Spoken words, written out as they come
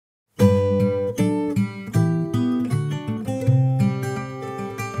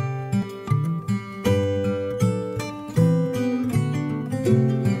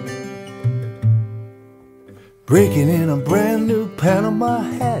Breaking in a brand new Panama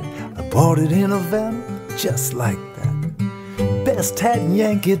hat. I bought it in Havana just like that. Best hat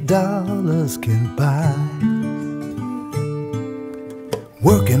Yankee dollars can buy.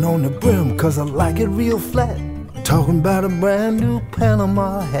 Working on the brim cause I like it real flat. Talking about a brand new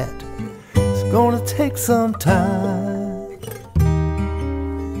Panama hat. It's gonna take some time,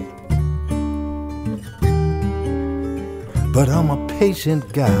 but I'm a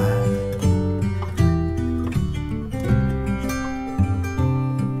patient guy.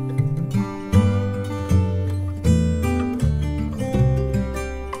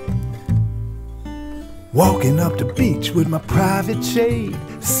 Walking up the beach with my private shade,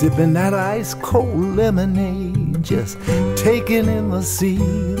 sipping that ice cold lemonade, just taking in the sea,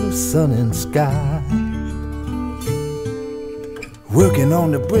 the sun and sky. Working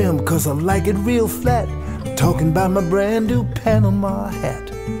on the brim cause I like it real flat. Talking about my brand new Panama hat.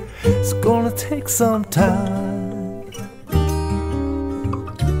 It's gonna take some time,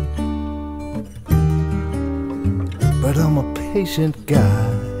 but I'm a patient guy.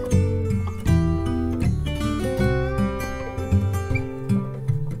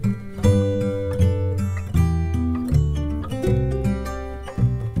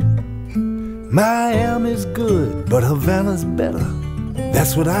 Miami's good, but Havana's better.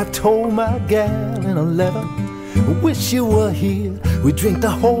 That's what I told my gal in a letter. Wish you were here, we drink the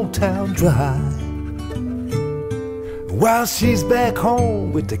whole town dry, while she's back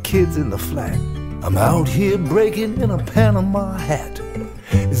home with the kids in the flat. I'm out here breaking in a Panama hat.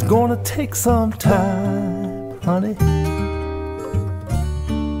 It's gonna take some time, honey,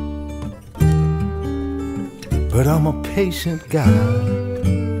 but I'm a patient guy.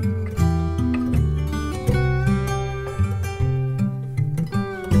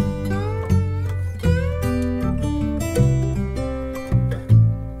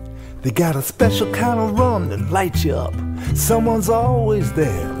 They got a special kind of rum that lights you up. Someone's always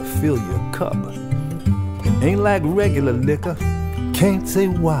there to fill your cup. Ain't like regular liquor, can't say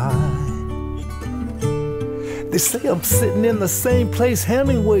why. They say I'm sitting in the same place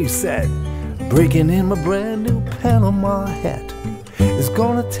Hemingway sat, breaking in my brand new Panama hat. It's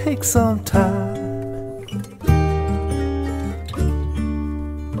gonna take some time,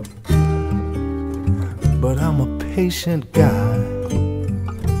 but I'm a patient guy.